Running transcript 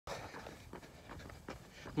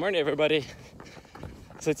Morning, everybody.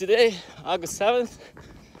 So today, August 7th,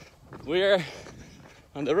 we're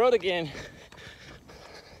on the road again.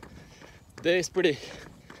 Today is pretty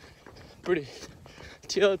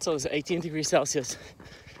chilled, so it's 18 degrees Celsius.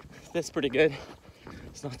 That's pretty good.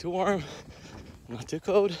 It's not too warm, not too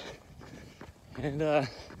cold. And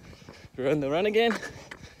we're on the run again.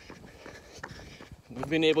 We've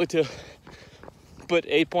been able to put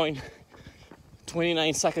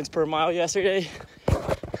 8.29 seconds per mile yesterday.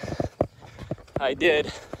 I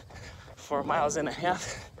did 4.5 miles.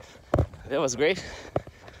 That was great.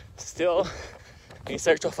 Still in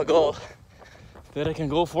search of a goal that I can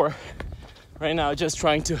go for right now, just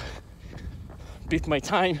trying to beat my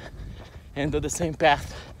time and do the same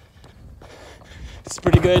path. It's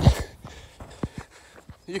pretty good.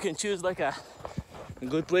 You can choose like a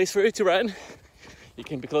good place for you to run. You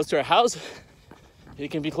can be close to your house. You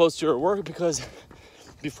can be close to your work, because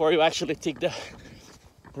before you actually take the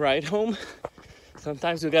ride home,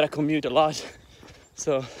 sometimes you gotta commute a lot.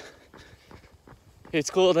 So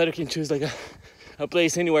it's cool that you can choose like a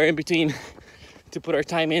place anywhere in between to put our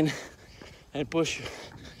time in and push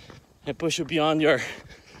you beyond your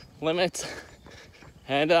limits.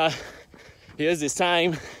 And use this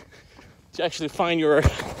time to actually find your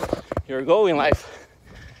goal in life,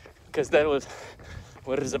 because that was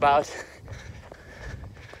what it's about.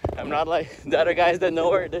 I'm not like the other guys that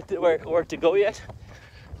know where to go yet,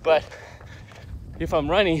 but if I'm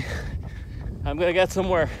running, I'm gonna get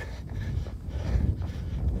somewhere.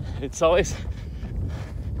 It's always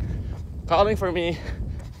calling for me,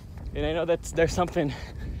 and I know that there's something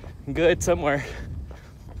good somewhere,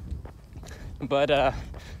 but I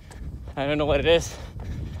don't know what it is.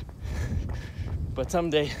 But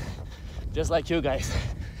someday, just like you guys,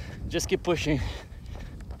 just keep pushing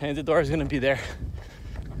and the door is gonna be there.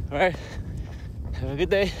 All right, have a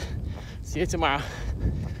good day. See you tomorrow.